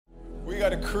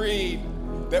got a creed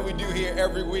that we do here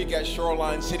every week at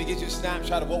Shoreline City. It gives you a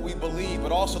snapshot of what we believe,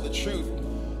 but also the truth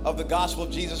of the gospel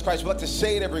of Jesus Christ. We like to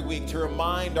say it every week to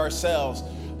remind ourselves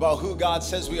about who God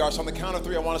says we are. So on the count of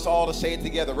three, I want us all to say it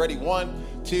together. Ready?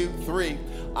 1, 2, 3.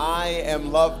 I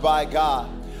am loved by God.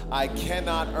 I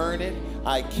cannot earn it.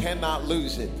 I cannot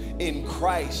lose it. In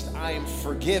Christ, I am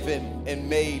forgiven and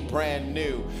made brand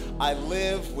new. I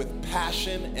live with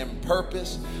passion and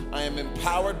purpose. I am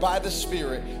empowered by the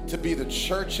Spirit to be the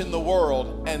church in the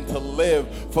world and to live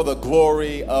for the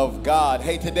glory of God.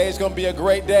 Hey, today's going to be a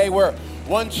great day. We're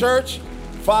one church,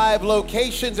 5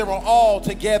 locations, and we're all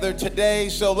together today.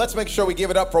 So let's make sure we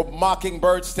give it up for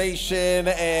Mockingbird Station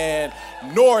and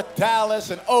North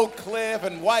Dallas and Oak Cliff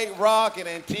and White Rock and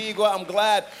Antigua. I'm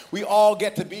glad we all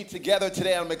get to be together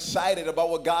today. I'm excited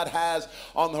about what God has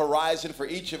on the horizon for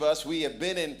each of us. We have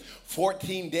been in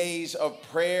 14 days of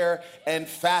prayer and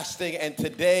fasting, and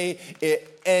today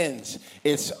it ends.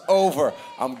 It's over.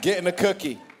 I'm getting a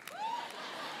cookie.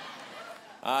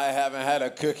 I haven't had a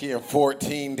cookie in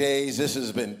 14 days. This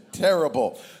has been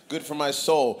terrible. Good for my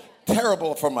soul,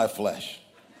 terrible for my flesh.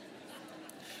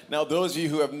 Now, those of you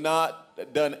who have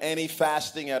not done any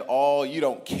fasting at all, you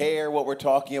don't care what we're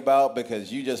talking about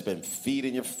because you just been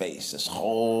feeding your face this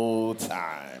whole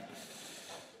time.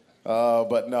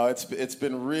 But no, it's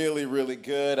been really, really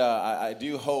good. I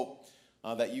do hope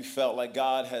that you felt like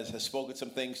God has spoken some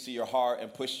things to your heart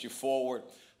and pushed you forward.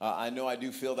 I know I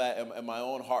do feel that in my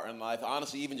own heart and life.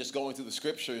 Honestly, even just going through the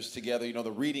scriptures together, you know,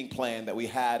 the reading plan that we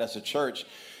had as a church,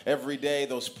 every day,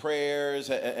 those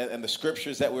prayers and the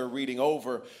scriptures that we were reading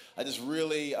over, I just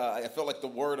really, I felt like the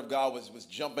word of God was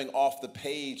jumping off the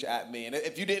page at me. And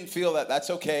if you didn't feel that,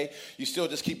 that's okay. You still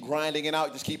just keep grinding it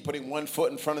out. Just keep putting one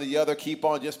foot in front of the other. Keep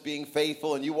on just being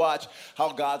faithful. And you watch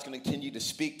how God's going to continue to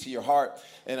speak to your heart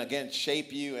and, again,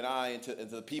 shape you and I into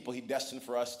the people he destined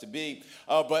for us to be.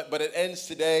 But it ends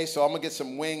today, so I'm going to get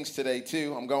some wings today,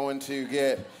 too. I'm going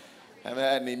to haven't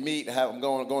had any meat. I'm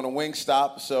going to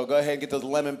Wingstop, so go ahead and get those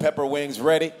lemon pepper wings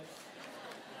ready.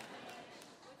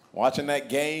 Watching that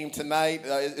game tonight,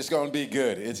 it's going to be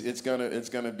good. It's going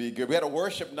to be good. We had a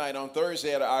worship night on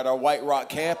Thursday at our White Rock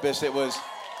campus. It was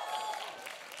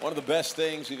one of the best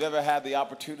things we've ever had the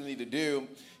opportunity to do.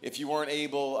 If you weren't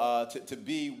able to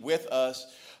be with us,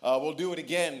 we'll do it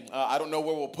again. I don't know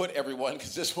where we'll put everyone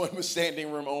because this one was standing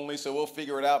room only, so we'll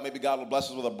figure it out. Maybe God will bless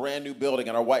us with a brand new building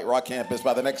at our White Rock campus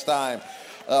by the next time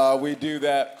we do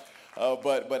that.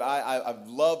 But I've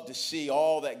loved to see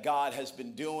all that God has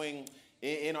been doing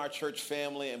in our church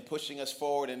family and pushing us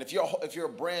forward. And if you're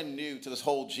brand new to this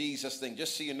whole Jesus thing,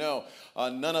 just so you know,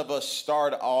 none of us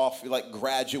start off like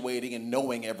graduating and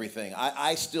knowing everything.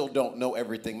 I still don't know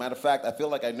everything. Matter of fact, I feel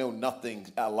like I know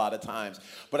nothing a lot of times,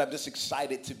 but I'm just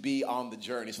excited to be on the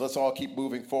journey. So let's all keep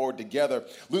moving forward together.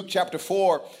 Luke chapter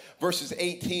 4, verses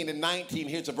 18 and 19.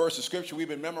 Here's a verse of scripture we've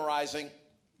been memorizing.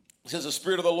 It says, "The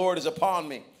Spirit of the Lord is upon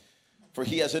me, for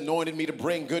he has anointed me to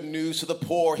bring good news to the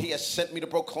poor. He has sent me to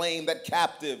proclaim that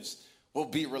captives will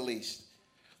be released,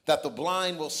 that the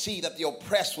blind will see, that the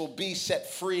oppressed will be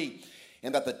set free,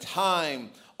 and that the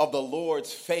time of the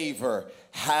Lord's favor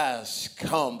has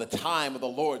come." The time of the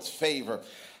Lord's favor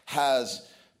has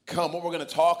come. What we're going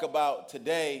to talk about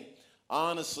today,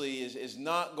 honestly, is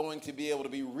not going to be able to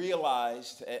be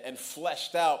realized and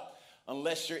fleshed out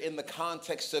unless you're in the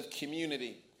context of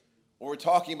community. What we're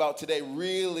talking about today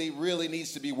really, really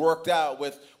needs to be worked out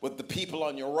with the people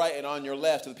on your right and on your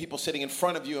left, and the people sitting in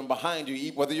front of you and behind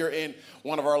you, whether you're in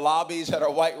one of our lobbies at our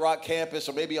White Rock campus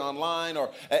or maybe online or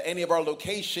at any of our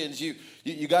locations. You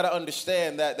got to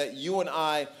understand that you and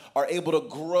I are able to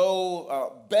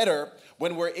grow better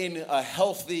when we're in a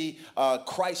healthy,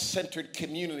 Christ-centered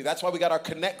community. That's why we got our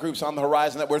Connect groups on the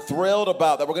horizon that we're thrilled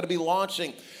about, that we're going to be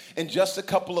launching in just a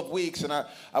couple of weeks. And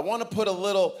I want to put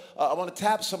I want to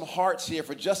tap some hearts here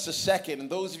for just a second. And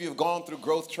those of you who have gone through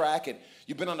Growth Track and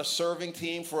you've been on a serving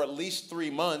team for at least 3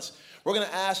 months, we're going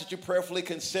to ask that you prayerfully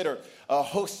consider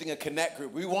hosting a Connect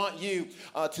group. We want you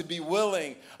to be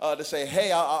willing to say,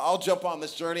 hey, I'll jump on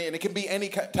this journey. And it can be any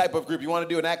type of group. You want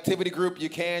to do an activity group, you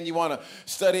can. You want to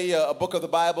study a book of the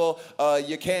Bible,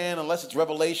 you can. Unless it's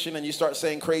Revelation and you start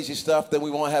saying crazy stuff, then we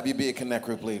won't have you be a Connect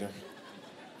group leader.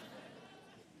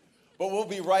 But we'll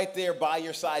be right there by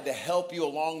your side to help you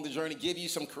along the journey, give you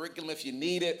some curriculum if you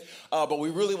need it. But we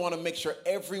really want to make sure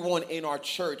everyone in our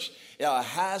church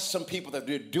has some people that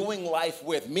they're doing life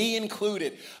with, me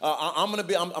included.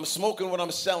 I'm smoking what I'm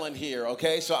selling here,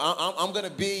 okay? So I'm going to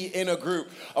be in a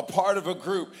group, a part of a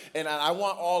group, and I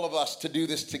want all of us to do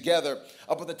this together.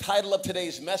 But the title of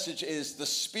today's message is The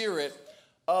Spirit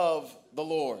of the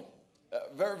Lord.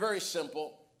 Very, very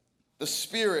simple. The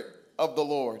Spirit of the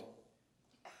Lord.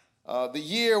 The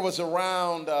year was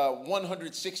around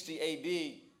 160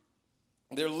 A.D.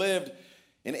 There lived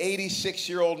an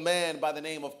 86-year-old man by the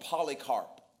name of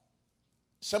Polycarp.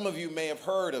 Some of you may have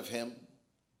heard of him.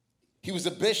 He was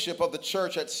a bishop of the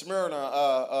church at Smyrna,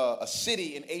 a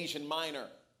city in Asia Minor.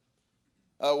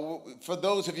 For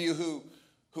those of you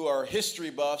who are history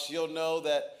buffs, you'll know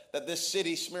that this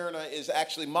city, Smyrna, is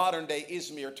actually modern-day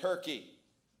Izmir, Turkey.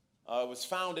 It was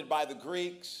founded by the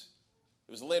Greeks.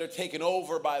 It was later taken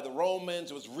over by the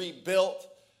Romans. It was rebuilt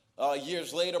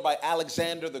years later by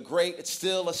Alexander the Great. It's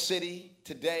still a city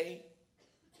today.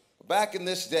 Back in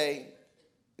this day,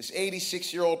 this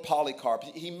 86-year-old Polycarp,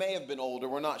 he may have been older,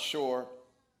 we're not sure,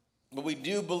 but we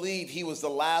do believe he was the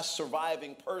last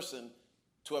surviving person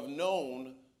to have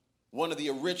known one of the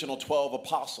original 12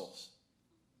 apostles.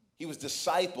 He was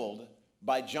discipled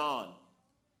by John.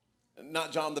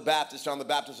 Not John the Baptist. John the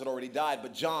Baptist had already died,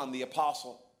 but John the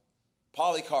apostle.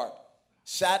 Polycarp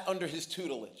sat under his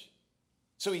tutelage.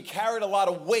 So he carried a lot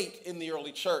of weight in the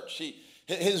early church.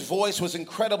 His voice was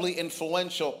incredibly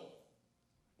influential.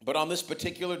 But on this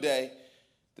particular day,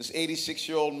 this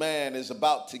 86-year-old man is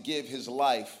about to give his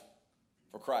life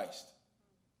for Christ.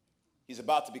 He's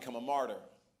about to become a martyr.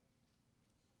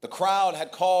 The crowd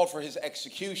had called for his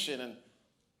execution,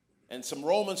 and some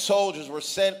Roman soldiers were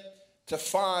sent to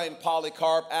find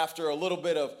Polycarp. After a little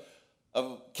bit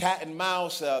of cat and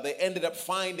mouse, they ended up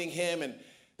finding him, and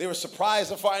they were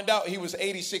surprised to find out he was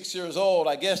 86 years old.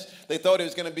 I guess they thought he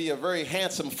was going to be a very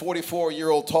handsome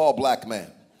 44-year-old tall black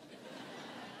man.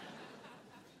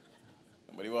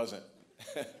 But he wasn't.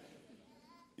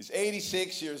 He's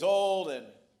 86 years old,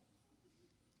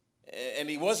 and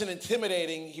he wasn't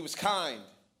intimidating. He was kind.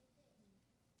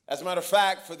 As a matter of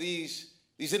fact, for these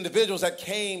individuals that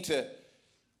came to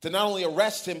not only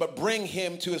arrest him, but bring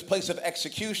him to his place of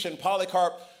execution,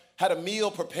 Polycarp had a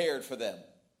meal prepared for them. Wow.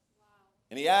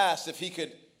 And he asked if he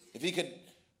could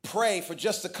pray for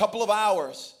just a couple of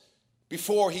hours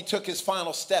before he took his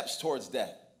final steps towards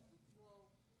death.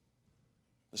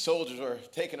 The soldiers were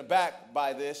taken aback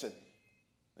by this, and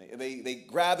they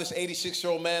grabbed this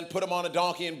 86-year-old man, put him on a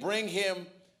donkey, and bring him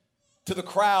to the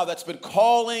crowd that's been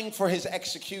calling for his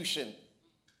execution.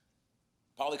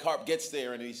 Polycarp gets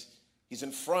there, and he's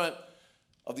in front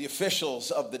of the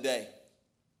officials of the day.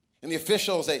 And the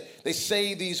officials, they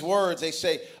say these words. They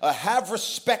say, have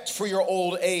respect for your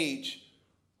old age.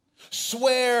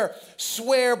 Swear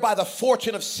by the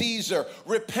fortune of Caesar.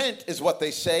 Repent is what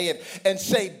they say, and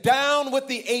say, down with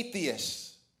the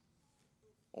atheists.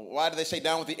 Why do they say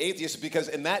down with the atheists? Because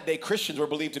in that day, Christians were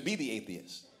believed to be the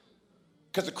atheists.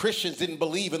 Because the Christians didn't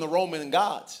believe in the Roman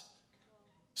gods.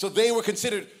 So they were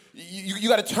considered, you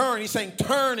got to turn. He's saying,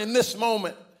 turn in this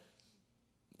moment.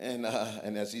 And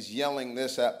as he's yelling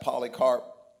this at Polycarp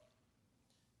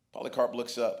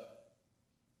looks up.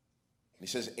 And he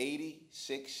says,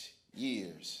 86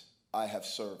 years I have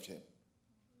served him,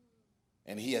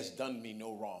 and he has done me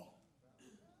no wrong.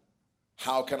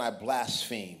 How can I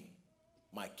blaspheme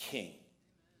my King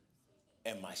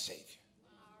and my Savior?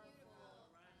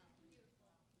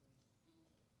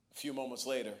 A few moments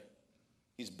later,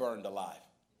 he's burned alive.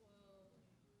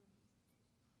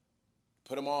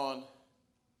 Put him on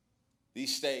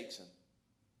these stakes, and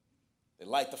they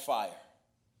light the fire.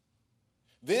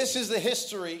 This is the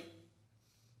history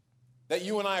that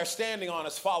you and I are standing on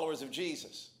as followers of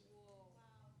Jesus.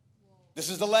 This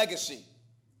is the legacy.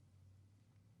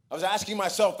 I was asking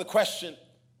myself the question,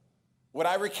 would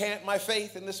I recant my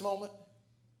faith in this moment?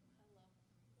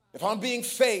 If I'm being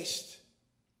faced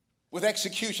with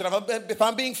execution, if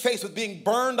I'm being faced with being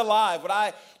burned alive,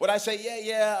 would I say,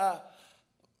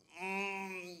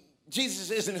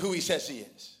 Jesus isn't who he says he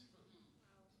is?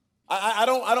 I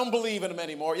don't believe in him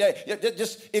anymore.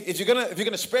 Just if you're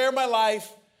gonna spare my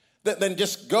life, then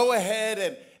just go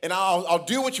ahead and I'll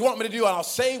do what you want me to do, and I'll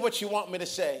say what you want me to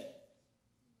say.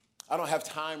 I don't have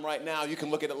time right now. You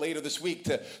can look at it later this week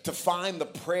to find the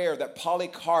prayer that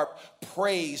Polycarp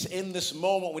prays in this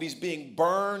moment when he's being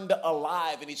burned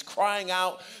alive, and he's crying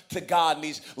out to God, and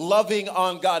he's loving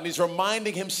on God, and he's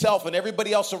reminding himself and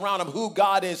everybody else around him who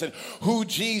God is and who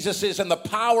Jesus is and the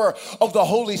power of the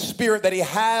Holy Spirit that he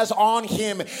has on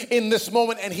him in this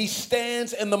moment. And he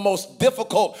stands in the most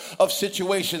difficult of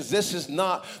situations. This is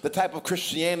not the type of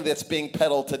Christianity that's being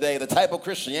peddled today. The type of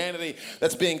Christianity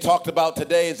that's being talked about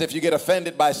today is if you you get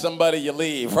offended by somebody, you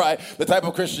leave, right? The type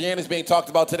of Christianity is being talked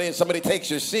about today. If somebody takes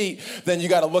your seat, then you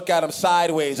got to look at them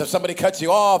sideways. If somebody cuts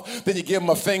you off, then you give them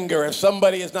a finger. If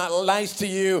somebody is not nice to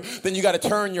you, then you got to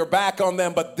turn your back on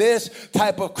them. But this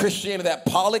type of Christianity that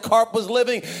Polycarp was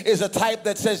living is a type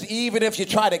that says, even if you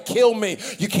try to kill me,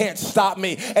 you can't stop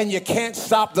me. And you can't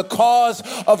stop the cause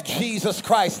of Jesus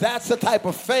Christ. That's the type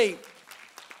of faith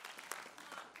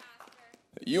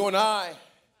that you and I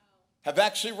have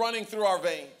actually running through our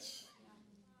veins.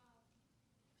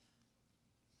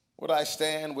 Would I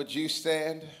stand? Would you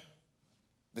stand?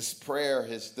 This prayer,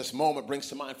 this moment brings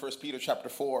to mind 1 Peter chapter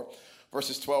 4,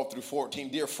 verses 12 through 14.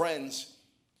 Dear friends,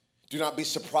 do not be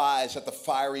surprised at the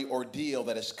fiery ordeal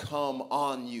that has come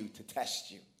on you to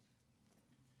test you,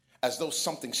 as though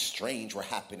something strange were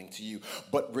happening to you.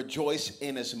 But rejoice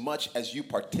inasmuch as you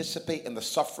participate in the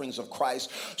sufferings of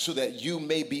Christ, so that you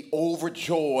may be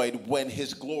overjoyed when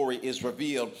his glory is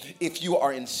revealed. If you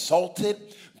are insulted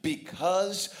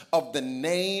because of the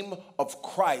name of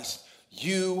Christ,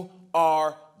 you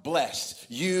are blessed.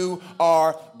 You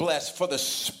are blessed. For the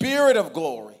Spirit of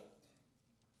glory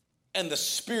and the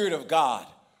Spirit of God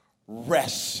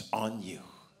rests on you.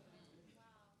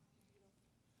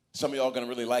 Some of y'all are going to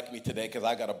really like me today because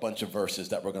I got a bunch of verses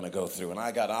that we're going to go through, and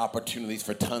I got opportunities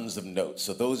for tons of notes.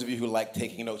 So those of you who like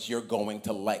taking notes, you're going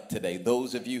to like today.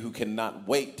 Those of you who cannot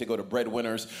wait to go to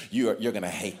Breadwinners, you're going to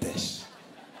hate this.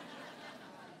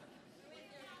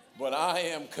 But I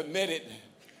am committed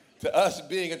to us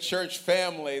being a church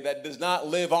family that does not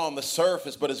live on the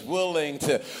surface, but is willing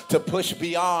to push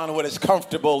beyond what is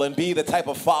comfortable and be the type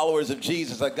of followers of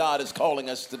Jesus that God is calling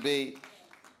us to be.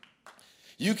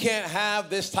 You can't have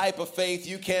this type of faith.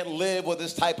 You can't live with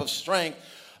this type of strength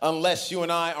unless you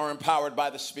and I are empowered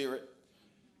by the Spirit.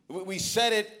 We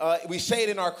say it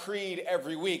in our creed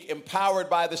every week, empowered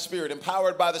by the Spirit,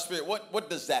 empowered by the Spirit. What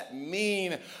does that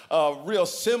mean? Real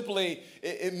simply,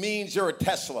 it means you're a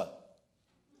Tesla.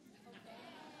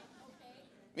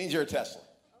 It means you're a Tesla.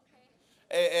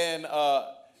 And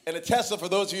a Tesla, for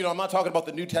those of you who know, I'm not talking about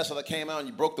the new Tesla that came out and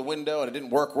you broke the window and it didn't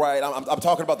work right. I'm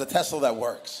talking about the Tesla that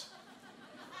works.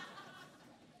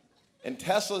 And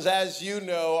Teslas, as you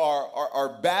know,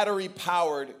 are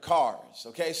battery-powered cars,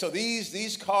 okay? So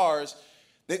these cars,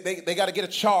 they got to get a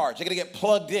charge. They got to get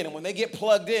plugged in. And when they get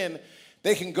plugged in,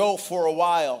 they can go for a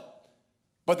while.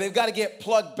 But they've got to get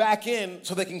plugged back in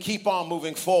so they can keep on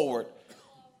moving forward.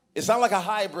 It's not like a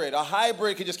hybrid. A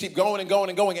hybrid can just keep going and going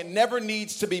and going. It never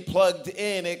needs to be plugged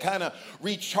in. It kind of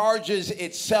recharges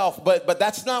itself. But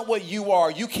that's not what you are.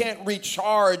 You can't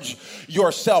recharge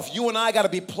yourself. You and I got to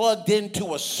be plugged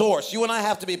into a source. You and I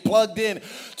have to be plugged in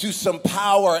to some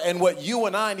power. And what you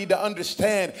and I need to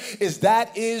understand is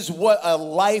that is what a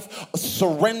life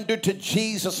surrendered to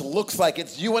Jesus looks like.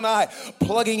 It's you and I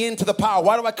plugging into the power.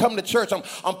 Why do I come to church?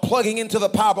 I'm plugging into the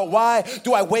power. But why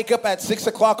do I wake up at 6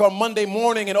 o'clock on Monday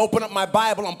morning and open up my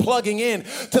Bible? I'm plugging in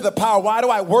to the power. Why do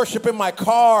I worship in my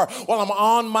car while I'm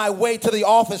on my way to the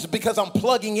office? Because I'm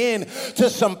plugging in to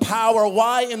some power.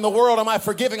 Why in the world am I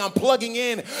forgiving? I'm plugging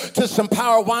in to some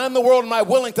power. Why in the world am I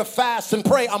willing to fast and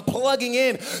pray? I'm plugging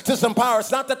in to some power. It's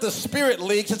not that the Spirit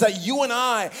leaks. It's that you and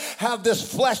I have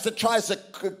this flesh that tries to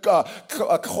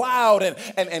cloud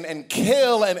and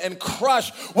kill and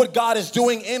crush what God is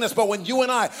doing in us. But when you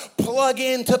and I plug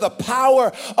into the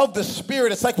power of the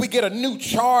Spirit, it's like we get a new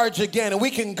charge again, and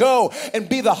we can go and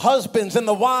be the husbands and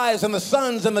the wives and the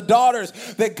sons and the daughters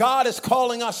that God is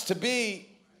calling us to be.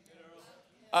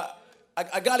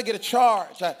 I got to get a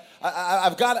charge.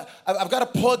 I've got to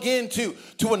plug into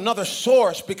another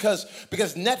source because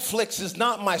Netflix is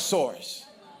not my source,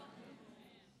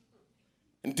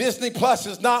 and Disney Plus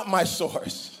is not my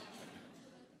source.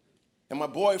 And my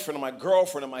boyfriend and my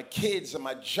girlfriend and my kids and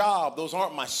my job, those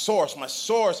aren't my source. My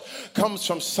source comes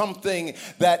from something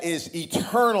that is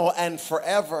eternal and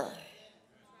forever.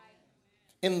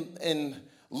 In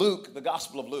Luke, the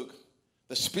Gospel of Luke,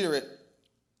 the Spirit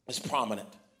is prominent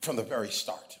from the very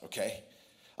start, okay?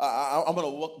 I'm going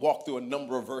to walk through a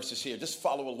number of verses here. Just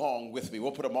follow along with me.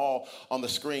 We'll put them all on the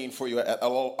screen for you at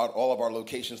all of our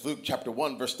locations. Luke chapter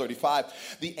 1, verse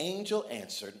 35. The angel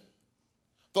answered,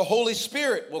 "The Holy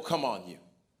Spirit will come on you,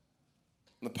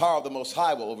 and the power of the Most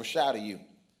High will overshadow you,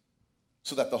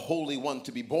 so that the Holy One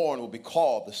to be born will be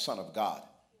called the Son of God."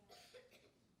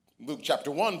 Luke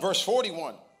chapter 1, verse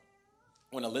 41.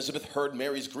 When Elizabeth heard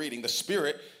Mary's greeting,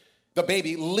 the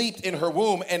baby leaped in her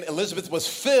womb, and Elizabeth was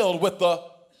filled with the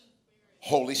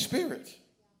Holy Spirit.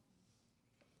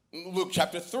 Luke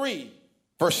chapter 3,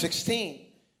 verse 16.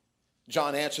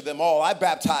 John answered them all, "I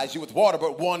baptize you with water,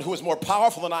 but one who is more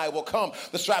powerful than I will come,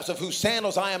 the straps of whose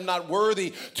sandals I am not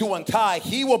worthy to untie.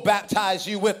 He will baptize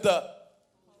you with the..."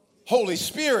 Holy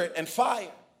Spirit and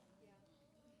fire.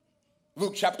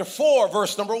 Luke chapter 4,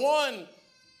 verse number 1.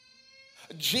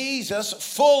 Jesus,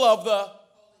 full of the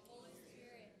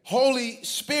Holy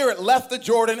Spirit, left the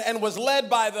Jordan and was led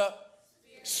by the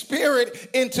Spirit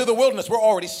into the wilderness. We're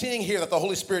already seeing here that the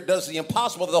Holy Spirit does the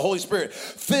impossible, that the Holy Spirit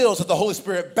fills, that the Holy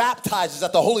Spirit baptizes,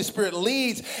 that the Holy Spirit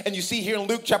leads. And you see here in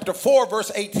Luke chapter 4,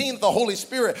 verse 18, the Holy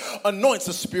Spirit anoints.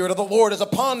 The Spirit of the Lord is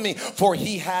upon me, for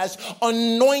he has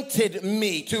anointed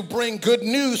me to bring good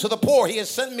news to the poor. He has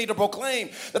sent me to proclaim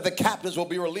that the captives will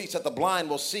be released, that the blind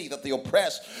will see, that the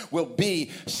oppressed will be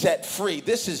set free.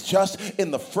 This is just in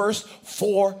the first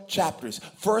four chapters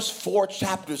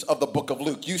of the book of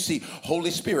Luke. You see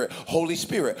Holy Spirit, Holy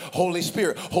Spirit, Holy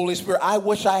Spirit, Holy Spirit. I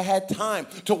wish I had time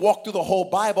to walk through the whole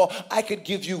Bible. I could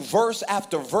give you verse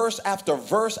after verse after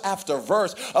verse after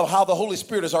verse of how the Holy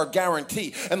Spirit is our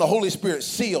guarantee, and the Holy Spirit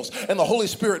seals, and the Holy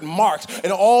Spirit marks,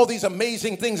 and all these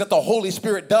amazing things that the Holy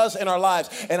Spirit does in our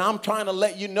lives. And I'm trying to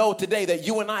let you know today that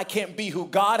you and I can't be who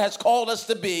God has called us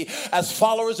to be as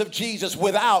followers of Jesus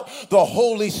without the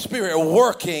Holy Spirit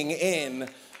working in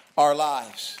our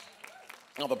lives.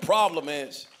 Now, the problem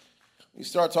is, you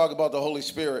start talking about the Holy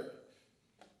Spirit,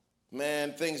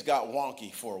 man, things got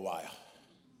wonky for a while.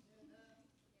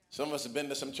 Some of us have been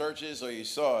to some churches, or you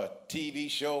saw a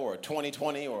TV show or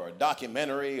 2020 or a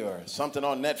documentary or something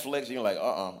on Netflix, and you're like,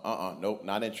 nope,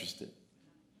 not interested.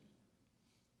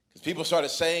 Because people started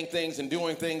saying things and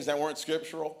doing things that weren't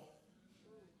scriptural.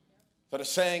 Started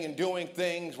saying and doing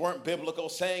things weren't biblical,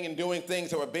 saying and doing things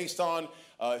that were based on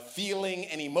feeling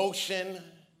and emotion.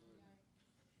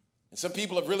 And some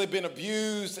people have really been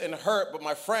abused and hurt, but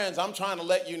my friends, I'm trying to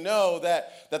let you know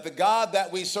that the God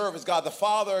that we serve is God the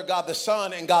Father, God the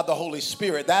Son, and God the Holy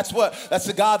Spirit. That's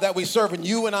the God that we serve. And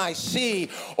you and I see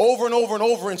over and over and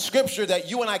over in Scripture that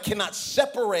you and I cannot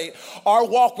separate our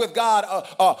walk with God.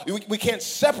 We can't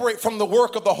separate from the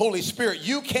work of the Holy Spirit.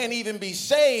 You can't even be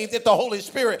saved if the Holy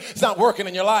Spirit is not working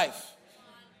in your life.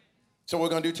 So what we're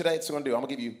going to do today, I'm going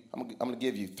to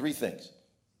give you three things.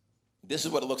 This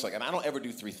is what it looks like. And I don't ever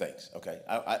do three things, okay?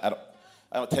 I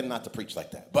don't tend not to preach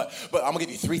like that. But I'm going to give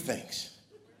you three things.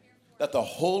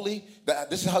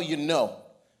 This is how you know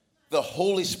the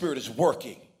Holy Spirit is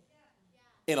working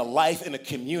in a life, in a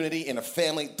community, in a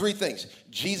family. Three things.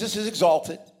 Jesus is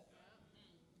exalted,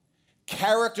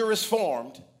 character is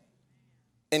formed,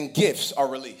 and gifts are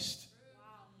released.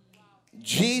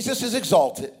 Jesus is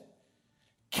exalted,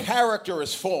 character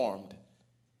is formed,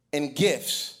 and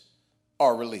gifts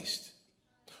are released.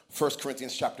 1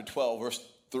 Corinthians chapter 12,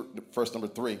 verse number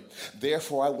 3.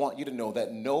 Therefore, I want you to know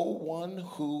that no one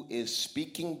who is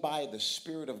speaking by the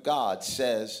Spirit of God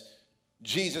says,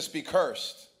 Jesus be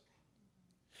cursed.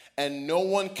 And no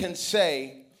one can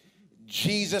say,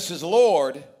 Jesus is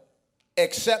Lord,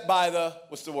 except by the,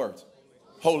 what's the word?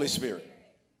 Holy Spirit.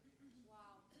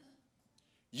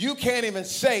 You can't even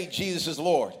say Jesus is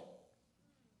Lord,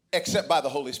 except by the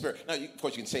Holy Spirit. Now, of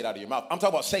course, you can say it out of your mouth. I'm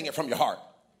talking about saying it from your heart.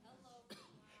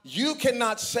 You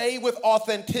cannot say with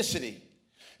authenticity,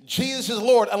 Jesus is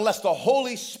Lord, unless the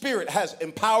Holy Spirit has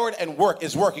empowered and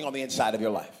is working on the inside of your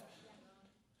life.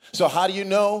 So how do you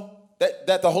know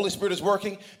that the Holy Spirit is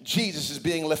working? Jesus is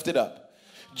being lifted up.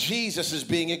 Jesus is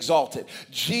being exalted.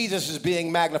 Jesus is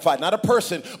being magnified. Not a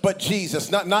person, but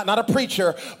Jesus. Not a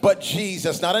preacher, but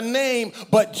Jesus. Not a name,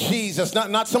 but Jesus.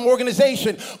 Not some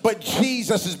organization, but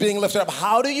Jesus is being lifted up.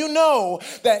 How do you know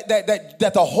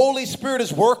that the Holy Spirit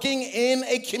is working in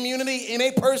a community, in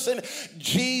a person?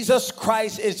 Jesus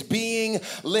Christ is being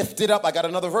lifted up. I got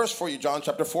another verse for you, John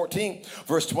chapter 14,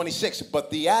 verse 26.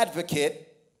 But the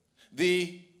advocate,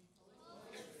 the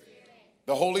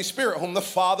Holy Spirit, whom the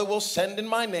Father will send in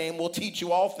my name, will teach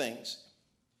you all things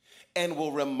and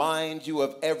will remind you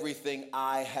of everything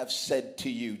I have said to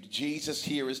you. Jesus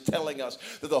here is telling us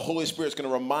that the Holy Spirit is going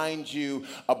to remind you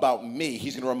about me.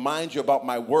 He's going to remind you about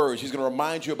my words. He's going to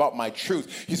remind you about my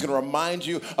truth. He's going to remind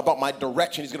you about my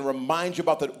direction. He's going to remind you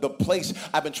about the place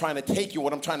I've been trying to take you,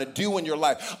 what I'm trying to do in your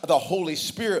life. The Holy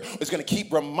Spirit is going to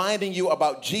keep reminding you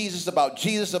about Jesus, about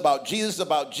Jesus, about Jesus,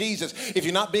 about Jesus. If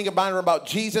you're not being reminded about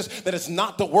Jesus, then it's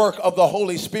not the work of the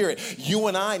Holy Spirit. You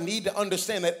and I need to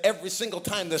understand that every single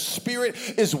time the Spirit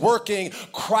is working,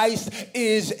 Christ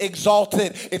is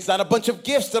exalted. It's not a bunch of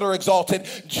gifts that are exalted.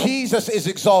 Jesus is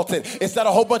exalted. It's not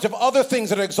a whole bunch of other things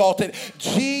that are exalted.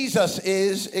 Jesus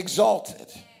is exalted.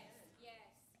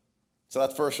 So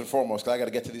that's first and foremost, because I got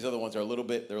to get to these other ones. They're a little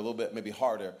bit maybe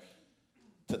harder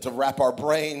to wrap our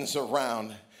brains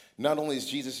around. Not only is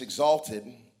Jesus exalted,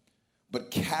 but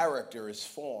character is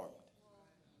formed.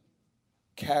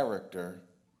 Character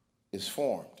is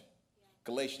formed.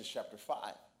 Galatians chapter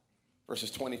 5.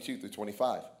 Verses 22 through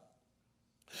 25.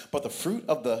 But the fruit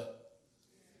of the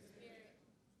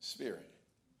Spirit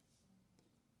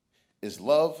is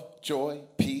love, joy,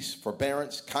 peace,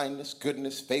 forbearance, kindness,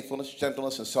 goodness, faithfulness,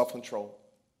 gentleness, and self-control.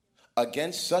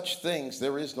 Against such things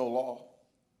there is no law.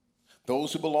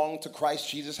 Those who belong to Christ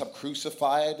Jesus have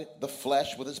crucified the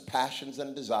flesh with its passions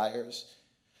and desires.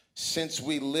 Since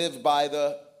we live by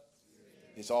the,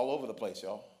 it's all over the place,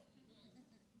 y'all.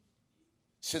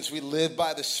 Since we live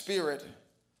by the Spirit,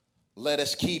 let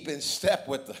us keep in step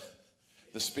with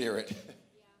the Spirit.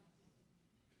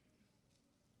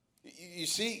 You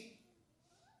see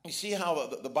how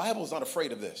the Bible is not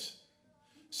afraid of this.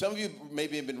 Some of you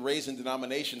maybe have been raised in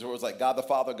denominations where it's like God the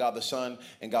Father, God the Son,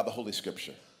 and God the Holy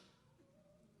Scripture.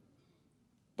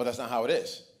 But that's not how it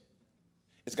is.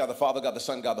 It's God the Father, God the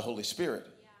Son, God the Holy Spirit.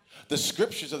 The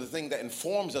scriptures are the thing that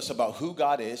informs us about who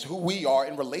God is, who we are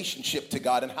in relationship to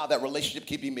God, and how that relationship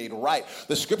can be made right.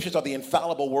 The scriptures are the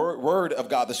infallible word of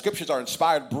God. The scriptures are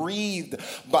inspired, breathed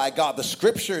by God. The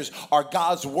scriptures are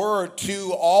God's word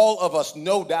to all of us,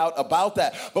 no doubt about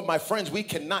that. But my friends, we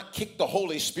cannot kick the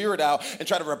Holy Spirit out and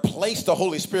try to replace the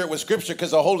Holy Spirit with scripture,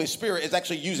 because the Holy Spirit is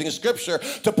actually using scripture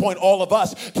to point all of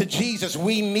us to Jesus.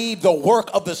 We need the work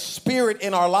of the Spirit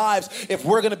in our lives if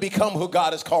we're going to become who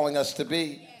God is calling us to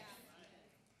be.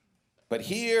 But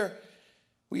here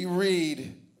we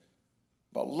read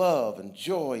about love and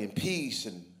joy and peace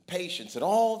and patience and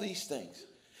all these things.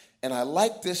 And I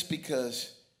like this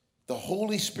because the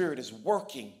Holy Spirit is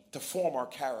working to form our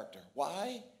character.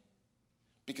 Why?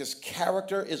 Because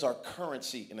character is our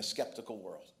currency in a skeptical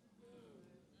world.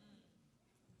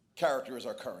 Character is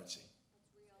our currency.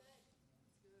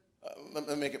 Let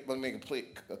me make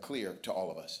it clear to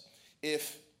all of us.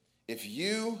 If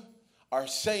you are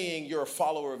saying you're a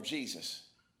follower of Jesus,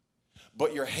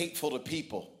 but you're hateful to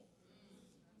people,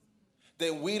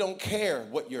 then we don't care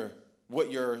what you're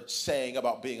saying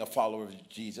about being a follower of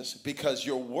Jesus, because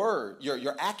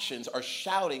your actions are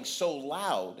shouting so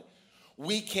loud,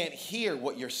 we can't hear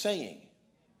what you're saying.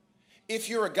 If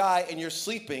you're a guy and you're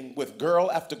sleeping with girl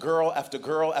after girl after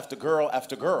girl after girl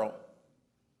after girl,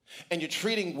 and you're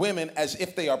treating women as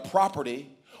if they are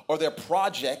property, or they're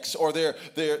projects, or they're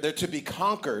to be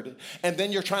conquered, and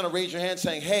then you're trying to raise your hand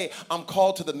saying, hey, I'm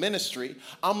called to the ministry.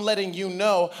 I'm letting you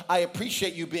know I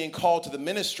appreciate you being called to the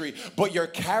ministry, but your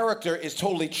character is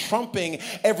totally trumping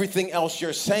everything else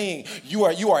you're saying. You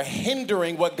are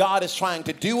hindering what God is trying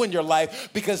to do in your life,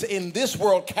 because in this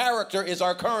world, character is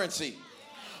our currency.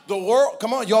 The world,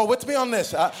 come on, y'all with me on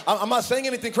this. I'm not saying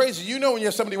anything crazy. You know when you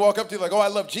have somebody walk up to you like, oh, I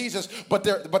love Jesus, but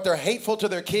they're hateful to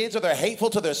their kids, or they're hateful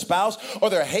to their spouse,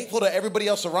 or they're hateful to everybody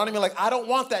else surrounding me. Like, I don't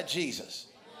want that Jesus.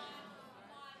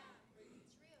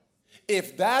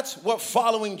 If that's what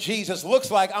following Jesus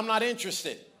looks like, I'm not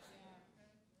interested.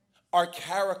 Our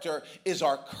character is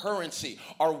our currency.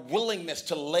 Our willingness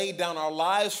to lay down our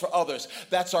lives for others,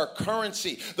 that's our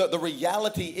currency. The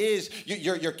reality is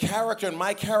your character and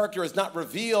my character is not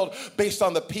revealed based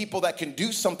on the people that can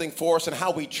do something for us and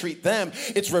how we treat them.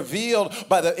 It's revealed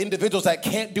by the individuals that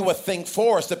can't do a thing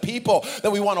for us, the people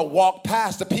that we want to walk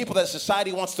past, the people that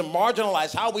society wants to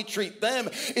marginalize. How we treat them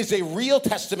is a real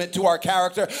testament to our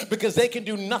character, because they can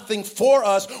do nothing for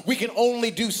us. We can only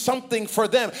do something for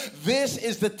them. This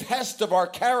is the test of our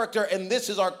character, and this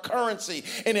is our currency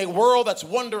in a world that's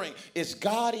wondering, is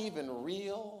God even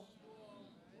real?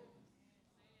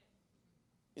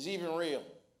 Is he even real?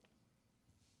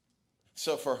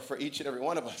 So for each and every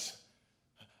one of us,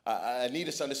 I need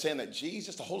us to understand that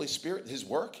Jesus, the Holy Spirit, his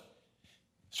work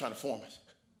is trying to form us.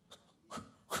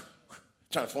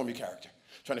 Trying to form your character.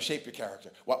 Trying to shape your character.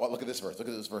 Look at this verse. Look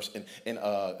at this verse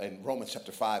in Romans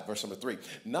chapter 5, verse number 3.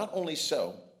 Not only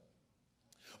so,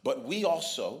 but we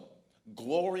also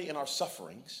glory in our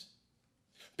sufferings,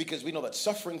 because we know that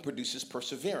suffering produces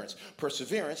perseverance.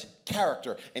 Perseverance,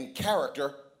 character, and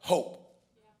character, hope.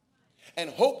 And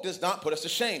hope does not put us to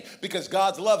shame, because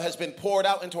God's love has been poured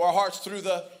out into our hearts through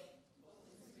the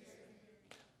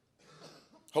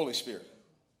Holy Spirit,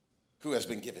 who has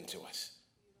been given to us.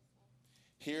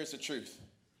 Here's the truth.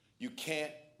 You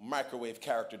can't microwave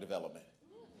character development.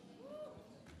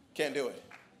 Can't do it.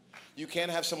 You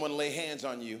can't have someone lay hands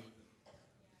on you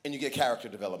and you get character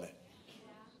development.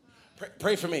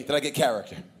 Pray for me that I get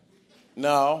character.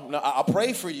 No, I'll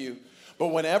pray for you. But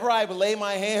whenever I lay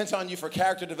my hands on you for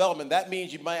character development, that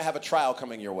means you might have a trial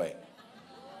coming your way.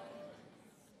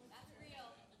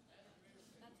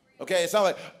 Okay, it's not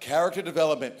like character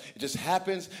development. It just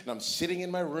happens, and I'm sitting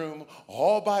in my room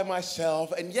all by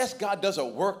myself. And yes, God does a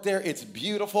work there. It's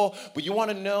beautiful. But you want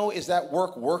to know, is that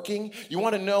work working? You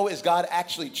want to know, is God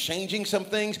actually changing some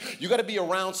things? You got to be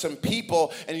around some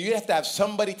people, and you have to have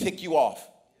somebody tick you off.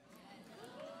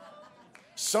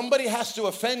 Somebody has to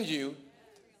offend you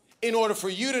in order for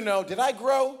you to know, did I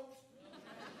grow?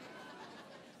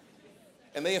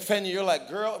 And they offend you, you're like,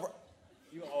 girl,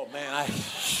 oh man,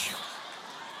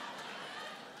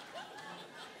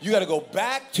 you got to go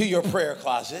back to your prayer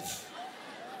closet.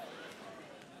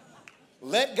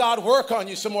 Let God work on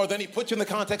you some more. Then he puts you in the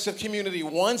context of community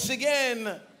once again.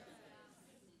 And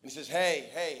he says,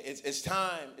 hey, it's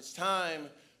time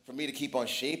for me to keep on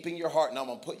shaping your heart. Now I'm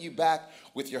going to put you back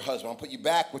with your husband. I'm going to put you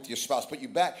back with your spouse. Put you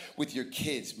back with your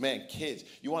kids. Man, kids,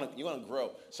 you want to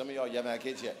grow. Some of y'all, you haven't had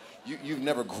kids yet. You've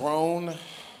never grown.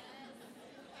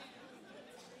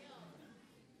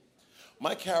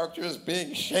 My character is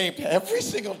being shaped every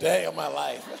single day of my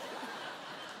life.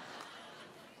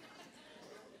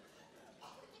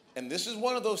 And this is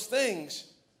one of those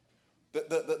things,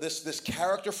 this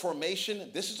character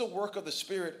formation, this is a work of the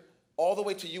Spirit all the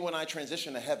way to you and I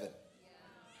transition to heaven.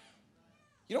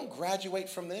 You don't graduate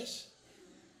from this.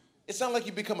 It's not like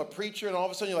you become a preacher and all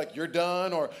of a sudden you're like, you're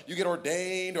done, or you get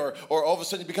ordained, or all of a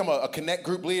sudden you become a connect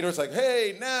group leader. It's like,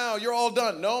 hey, now you're all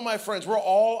done. No, my friends, we're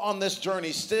all on this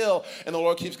journey still. And the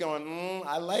Lord keeps going,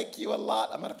 I like you a lot.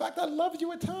 As a matter of fact, I love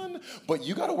you a ton, but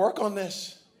you got to work on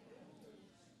this.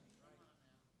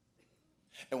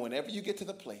 And whenever you get to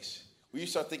the place where you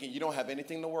start thinking you don't have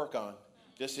anything to work on,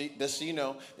 just so you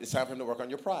know, it's time for him to work on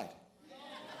your pride.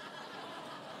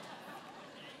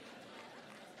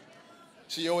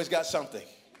 So you always got something.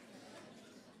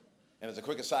 And as a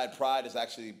quick aside, pride is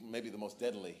actually maybe the most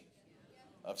deadly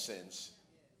of sins.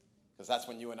 Because that's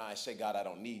when you and I say, God, I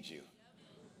don't need you.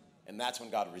 And that's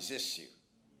when God resists you.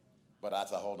 But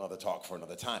that's a whole nother talk for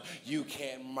another time. You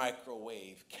can't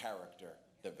microwave character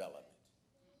development.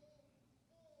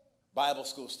 Bible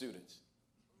school students,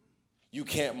 you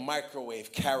can't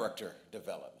microwave character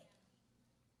development.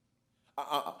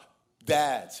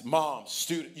 Dads, moms,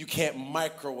 students, you can't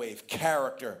microwave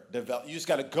character development. You just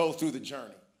got to go through the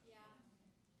journey.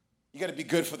 You got to be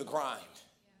good for the grind.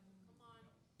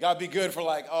 You got to be good for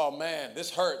like, oh man, this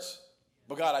hurts,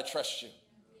 but God, I trust you.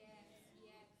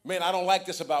 Man, I don't like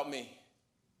this about me,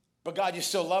 but God, you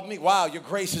still love me? Wow, your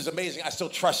grace is amazing. I still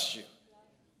trust you.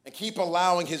 And keep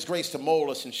allowing his grace to mold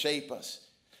us and shape us.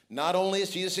 Not only is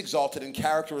Jesus exalted and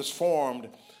character is formed,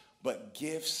 but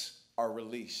gifts are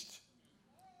released.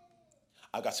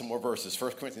 I've got some more verses.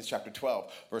 1 Corinthians chapter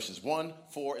 12, verses 1,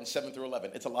 4, and 7 through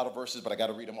 11. It's a lot of verses, but I got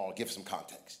to read them all. Give some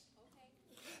context.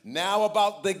 Okay. Now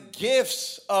about the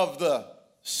gifts of the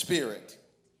Spirit.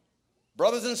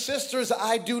 Brothers and sisters,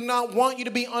 I do not want you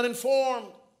to be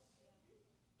uninformed.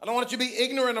 I don't want you to be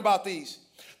ignorant about these.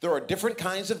 There are different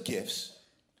kinds of gifts,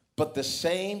 but the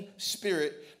same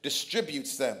Spirit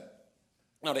distributes them.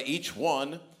 Now to each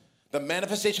one, the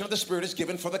manifestation of the Spirit is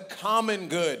given for the common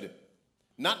good.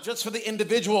 Not just for the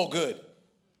individual good.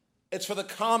 It's for the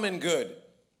common good.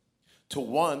 To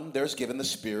one, there's given the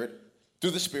Spirit,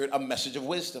 through the Spirit, a message of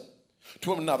wisdom.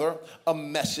 To another, a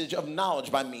message of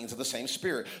knowledge by means of the same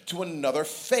Spirit. To another,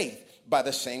 faith by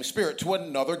the same Spirit. To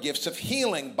another, gifts of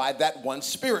healing by that one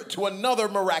Spirit. To another,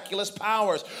 miraculous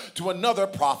powers. To another,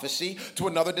 prophecy. To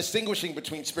another, distinguishing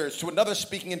between spirits. To another,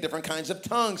 speaking in different kinds of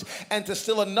tongues. And to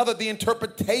still another, the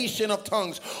interpretation of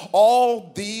tongues.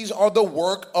 All these are the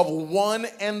work of one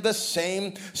and the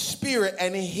same Spirit,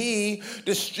 and he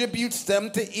distributes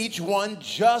them to each one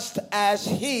just as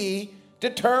he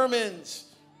determines.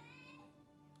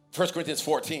 1 Corinthians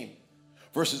 14.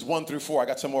 Verses 1 through 4. I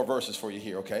got some more verses for you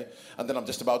here, okay? And then I'm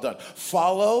just about done.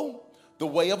 Follow the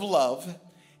way of love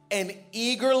and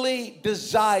eagerly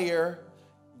desire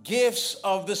gifts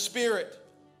of the Spirit.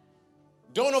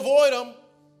 Don't avoid them.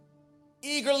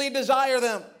 Eagerly desire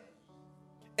them,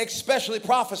 especially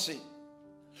prophecy.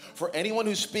 For anyone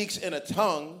who speaks in a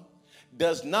tongue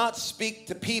does not speak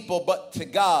to people but to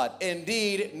God.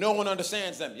 Indeed, no one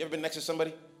understands them. You ever been next to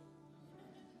somebody?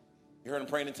 You heard them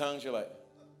praying in tongues? You're like,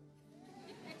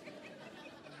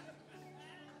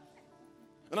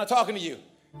 they're not talking to you.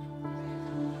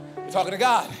 They're talking to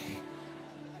God.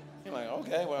 You're like,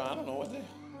 okay, well, I don't know what they...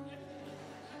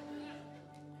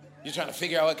 You're trying to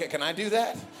figure out, okay, can I do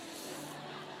that?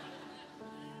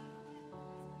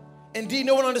 Indeed,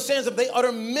 no one understands them. They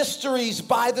utter mysteries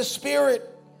by the Spirit.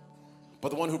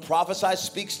 But the one who prophesies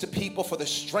speaks to people for the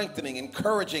strengthening,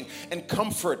 encouraging, and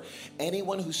comfort.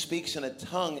 Anyone who speaks in a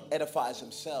tongue edifies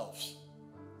themselves.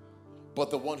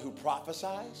 But the one who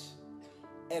prophesies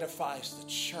edifies the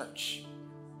church.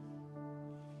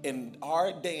 In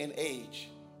our day and age,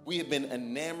 we have been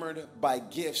enamored by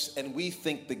gifts, and we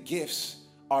think the gifts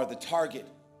are the target.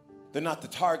 They're not the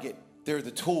target, they're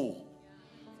the tool.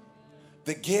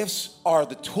 The gifts are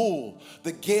the tool.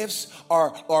 The gifts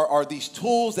are these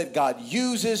tools that God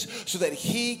uses so that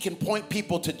he can point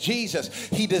people to Jesus.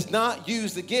 He does not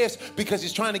use the gifts because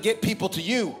he's trying to get people to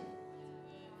you.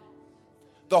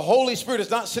 The Holy Spirit is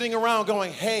not sitting around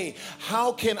going, hey,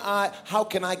 how can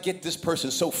I get this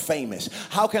person so famous?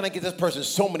 How can I get this person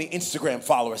so many Instagram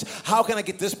followers? How can I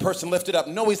get this person lifted up?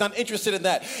 No, he's not interested in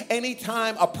that.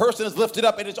 Anytime a person is lifted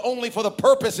up, it is only for the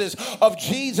purposes of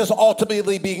Jesus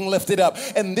ultimately being lifted up.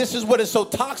 And this is what is so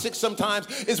toxic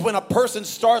sometimes, is when a person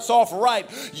starts off right,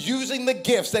 using the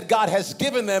gifts that God has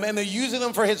given them, and they're using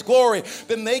them for his glory.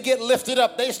 Then they get lifted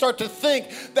up. They start to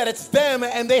think that it's them,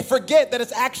 and they forget that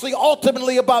it's actually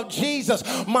ultimately about Jesus.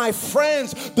 My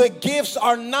friends, the gifts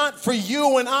are not for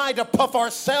you and I to puff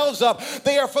ourselves up.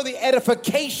 They are for the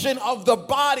edification of the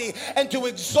body and to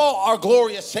exalt our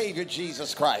glorious Savior,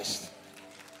 Jesus Christ.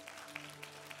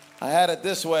 I had it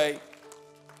this way.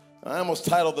 I almost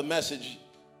titled the message,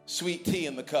 Sweet Tea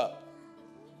in the Cup.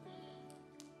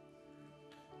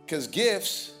 Because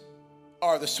gifts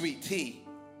are the sweet tea,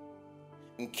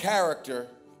 and character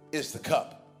is the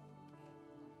cup.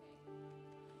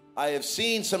 I have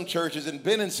seen some churches and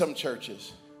been in some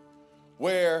churches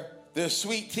where there's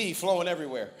sweet tea flowing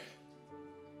everywhere,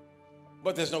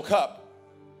 but there's no cup.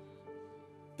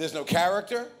 There's no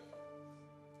character.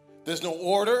 There's no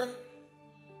order.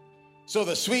 So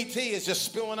the sweet tea is just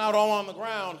spilling out all on the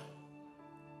ground,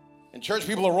 and church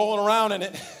people are rolling around in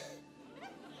it.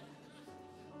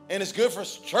 And it's good for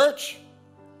church.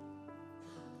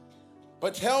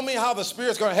 But tell me how the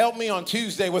Spirit's going to help me on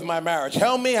Tuesday with my marriage.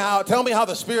 Tell me how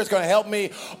the Spirit's going to help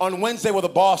me on Wednesday with a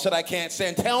boss that I can't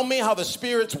stand. Tell me how the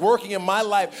Spirit's working in my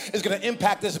life is going to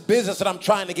impact this business that I'm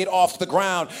trying to get off the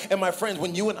ground. And my friends,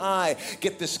 when you and I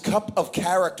get this cup of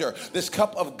character, this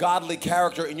cup of godly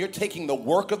character, and you're taking the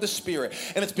work of the Spirit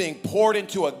and it's being poured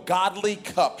into a godly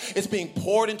cup, it's being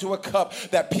poured into a cup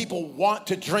that people want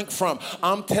to drink from,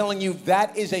 I'm telling you,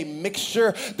 that is a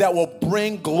mixture that will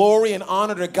bring glory and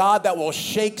honor to God, that will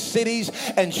shake cities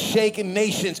and shake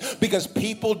nations, because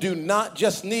people do not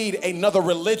just need another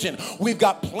religion. We've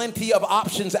got plenty of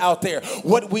options out there.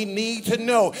 What we need to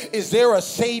know, is there a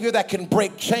Savior that can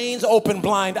break chains, open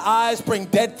blind eyes, bring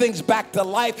dead things back to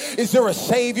life? Is there a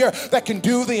Savior that can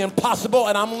do the impossible?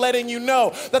 And I'm letting you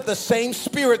know that the same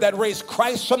Spirit that raised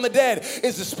Christ from the dead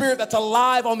is the Spirit that's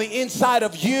alive on the inside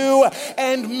of you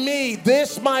and me.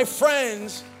 This, my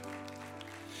friends,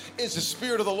 is the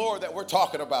Spirit of the Lord that we're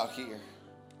talking about here.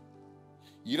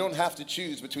 You don't have to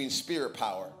choose between spirit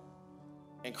power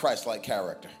and Christ-like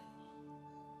character.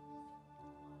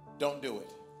 Don't do it.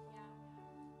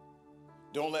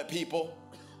 Don't let people.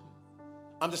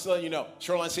 I'm just letting you know,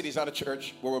 Shoreline City is not a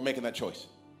church where we're making that choice.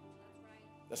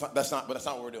 That's not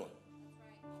what we're doing.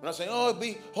 We're not saying, oh, it'd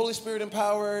be Holy Spirit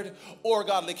empowered or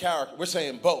godly character. We're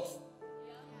saying both.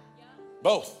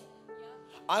 Both.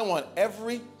 I want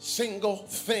every single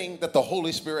thing that the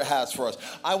Holy Spirit has for us.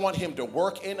 I want him to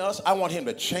work in us. I want him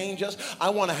to change us. I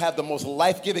want to have the most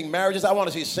life-giving marriages. I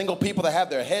want to see single people that have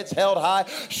their heads held high,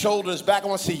 shoulders back. I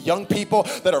want to see young people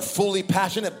that are fully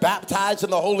passionate, baptized in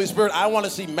the Holy Spirit. I want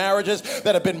to see marriages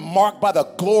that have been marked by the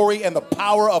glory and the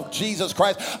power of Jesus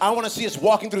Christ. I want to see us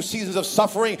walking through seasons of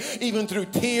suffering, even through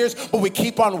tears, but we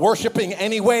keep on worshiping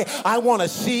anyway. I want to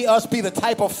see us be the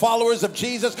type of followers of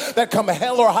Jesus that come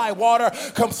hell or high water,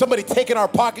 come somebody taking our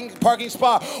parking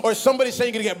spot, or somebody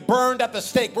saying you're going to get burned at the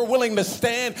stake, we're willing to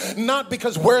stand, not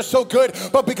because we're so good,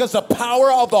 but because the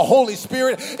power of the Holy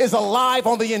Spirit is alive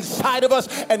on the inside of us,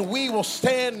 and we will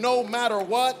stand no matter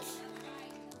what.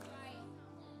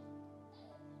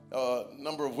 A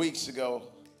number of weeks ago,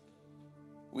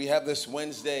 we have this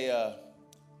Wednesday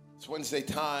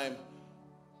time.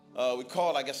 We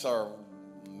call it, I guess, our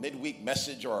midweek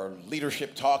message or our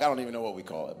leadership talk. I don't even know what we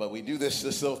call it, but we do this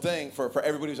little thing for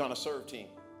everybody who's on a serve team.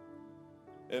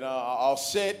 And I'll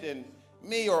sit, and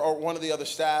me or one of the other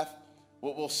staff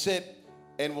will sit,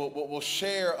 and we'll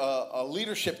share a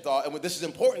leadership thought. And this is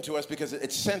important to us because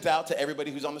it's sent out to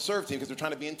everybody who's on the serve team, because we're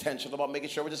trying to be intentional about making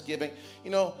sure we're just giving,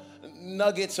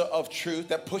 nuggets of truth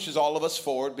that pushes all of us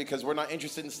forward, because we're not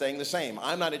interested in staying the same.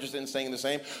 I'm not interested in staying the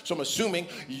same, so I'm assuming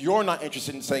you're not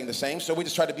interested in staying the same. So we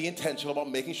just try to be intentional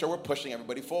about making sure we're pushing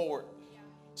everybody forward.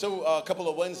 So a couple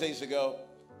of Wednesdays ago,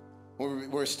 when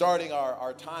we're starting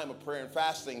our time of prayer and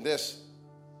fasting, this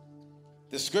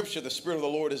scripture, the Spirit of the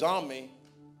Lord is on me.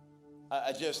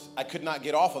 I could not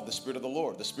get off of the Spirit of the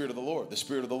Lord, the Spirit of the Lord, the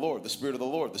Spirit of the Lord, the Spirit of the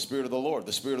Lord, the Spirit of the Lord,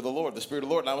 the Spirit of the Lord, the Spirit of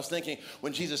the Lord. And I was thinking,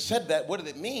 when Jesus said that, what did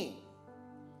it mean?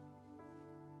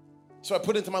 So I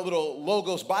put into my little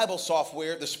Logos Bible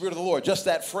software, the Spirit of the Lord, just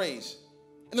that phrase.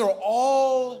 And there are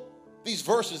all these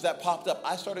verses that popped up,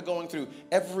 I started going through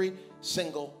every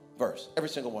single verse, every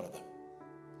single one of them.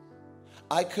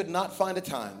 I could not find a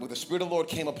time where the Spirit of the Lord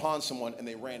came upon someone and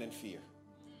they ran in fear.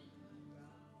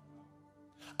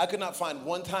 I could not find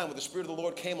one time where the Spirit of the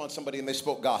Lord came on somebody and they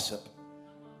spoke gossip.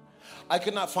 I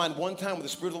could not find one time where the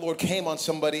Spirit of the Lord came on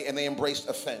somebody and they embraced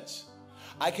offense.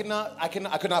 I could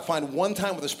not find one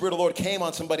time where the Spirit of the Lord came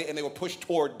on somebody and they were pushed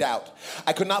toward doubt.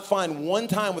 I could not find one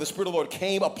time where the Spirit of the Lord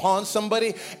came upon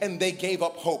somebody and they gave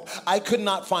up hope. I could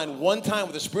not find one time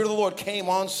where the Spirit of the Lord came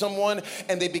on someone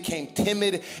and they became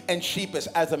timid and sheepish.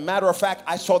 As a matter of fact,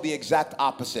 I saw the exact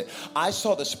opposite. I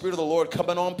saw the Spirit of the Lord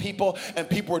coming on people, and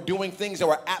people were doing things that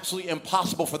were absolutely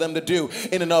impossible for them to do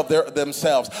in and of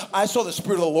themselves. I saw the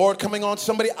Spirit of the Lord coming on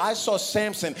somebody. I saw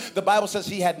Samson. The Bible says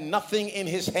he had nothing in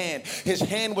his hand.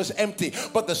 His hand was empty,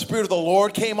 but the Spirit of the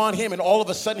Lord came on him, and all of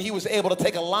a sudden he was able to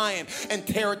take a lion and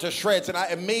tear it to shreds.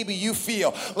 And maybe you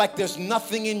feel like there's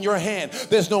nothing in your hand.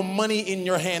 There's no money in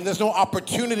your hand. There's no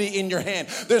opportunity in your hand.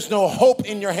 There's no hope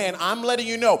in your hand. I'm letting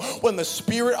you know, when the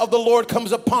Spirit of the Lord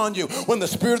comes upon you, when the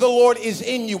Spirit of the Lord is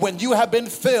in you, when you have been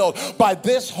filled by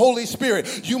this Holy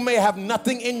Spirit, you may have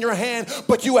nothing in your hand,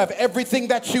 but you have everything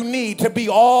that you need to be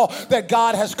all that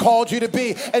God has called you to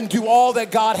be and do all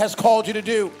that God has called you to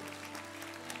do.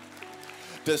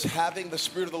 Does having the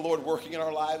Spirit of the Lord working in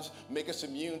our lives make us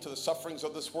immune to the sufferings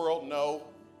of this world? No.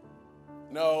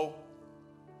 No.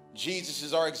 Jesus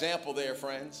is our example there,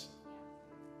 friends.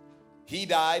 He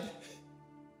died.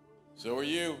 So are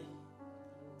you.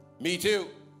 Me too.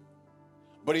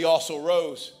 But he also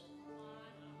rose.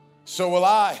 So will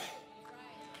I.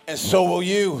 And so will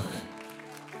you.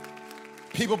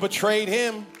 People betrayed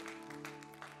him.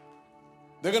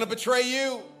 They're going to betray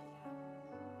you.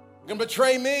 They're going to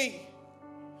betray me.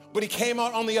 But he came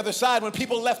out on the other side. When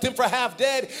people left him for half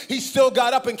dead, he still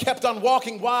got up and kept on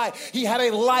walking. Why? He had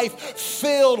a life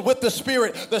filled with the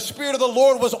Spirit. The Spirit of the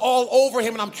Lord was all over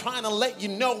him. And I'm trying to let you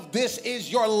know, this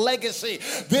is your legacy.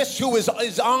 This who is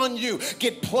on you.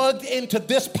 Get plugged into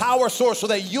this power source so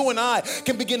that you and I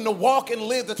can begin to walk and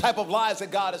live the type of lives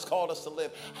that God has called us to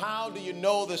live. How do you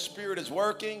know the Spirit is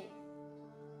working?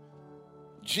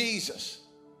 Jesus,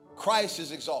 Christ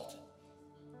is exalted.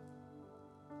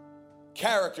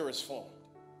 Character is formed,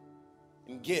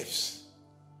 and gifts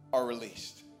are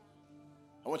released.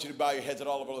 I want you to bow your heads at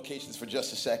all of our locations for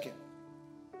just a second.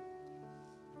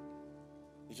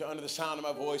 If you're under the sound of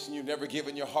my voice and you've never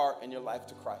given your heart and your life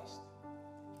to Christ,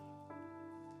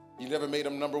 you've never made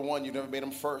him number one, you've never made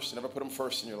him first, you never put him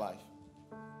first in your life.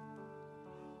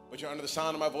 But you're under the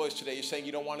sound of my voice today, you're saying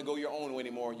you don't want to go your own way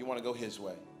anymore, you want to go his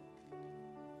way.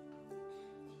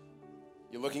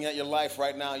 You're looking at your life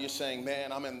right now. You're saying,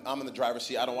 man, I'm in the driver's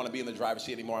seat. I don't want to be in the driver's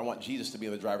seat anymore. I want Jesus to be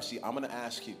in the driver's seat. I'm going to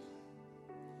ask you,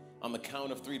 on the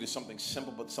count of 3, to something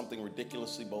simple but something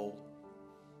ridiculously bold.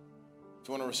 If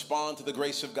you want to respond to the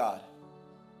grace of God,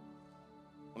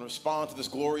 want to respond to this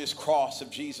glorious cross of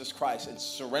Jesus Christ and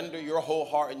surrender your whole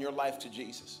heart and your life to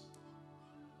Jesus.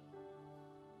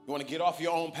 You want to get off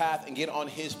your own path and get on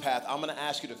his path. I'm going to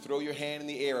ask you to throw your hand in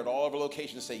the air at all of our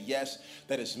locations and say, yes,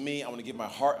 that is me. I want to give my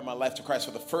heart and my life to Christ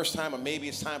for the first time, or maybe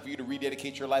it's time for you to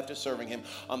rededicate your life to serving him.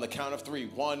 On the count of 3,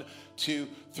 1, 2,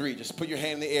 3. Just put your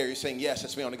hand in the air. You're saying, yes,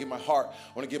 that's me. I want to give my heart.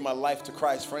 I want to give my life to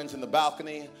Christ. Friends, in the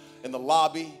balcony, in the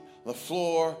lobby, the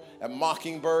floor, at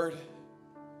Mockingbird,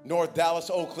 North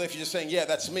Dallas, Oak Cliff, you're just saying, yeah,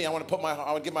 that's me. I want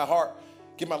to give my heart,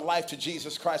 give my life to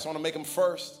Jesus Christ. I want to make him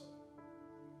first.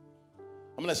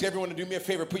 I'm going to ask everyone to do me a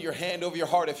favor. Put your hand over your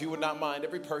heart if you would not mind,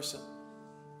 every person.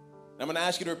 And I'm going to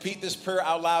ask you to repeat this prayer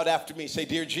out loud after me. Say,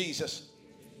 dear Jesus,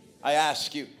 I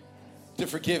ask you to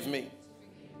forgive me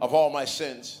of all my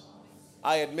sins.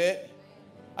 I admit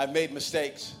I've made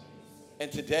mistakes.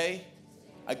 And today,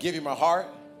 I give you my heart.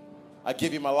 I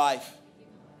give you my life.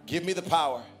 Give me the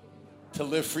power to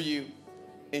live for you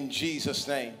in Jesus'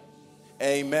 name.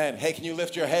 Amen. Hey, can you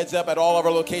lift your heads up at all of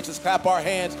our locations? Clap our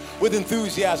hands with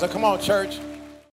enthusiasm. Come on, church.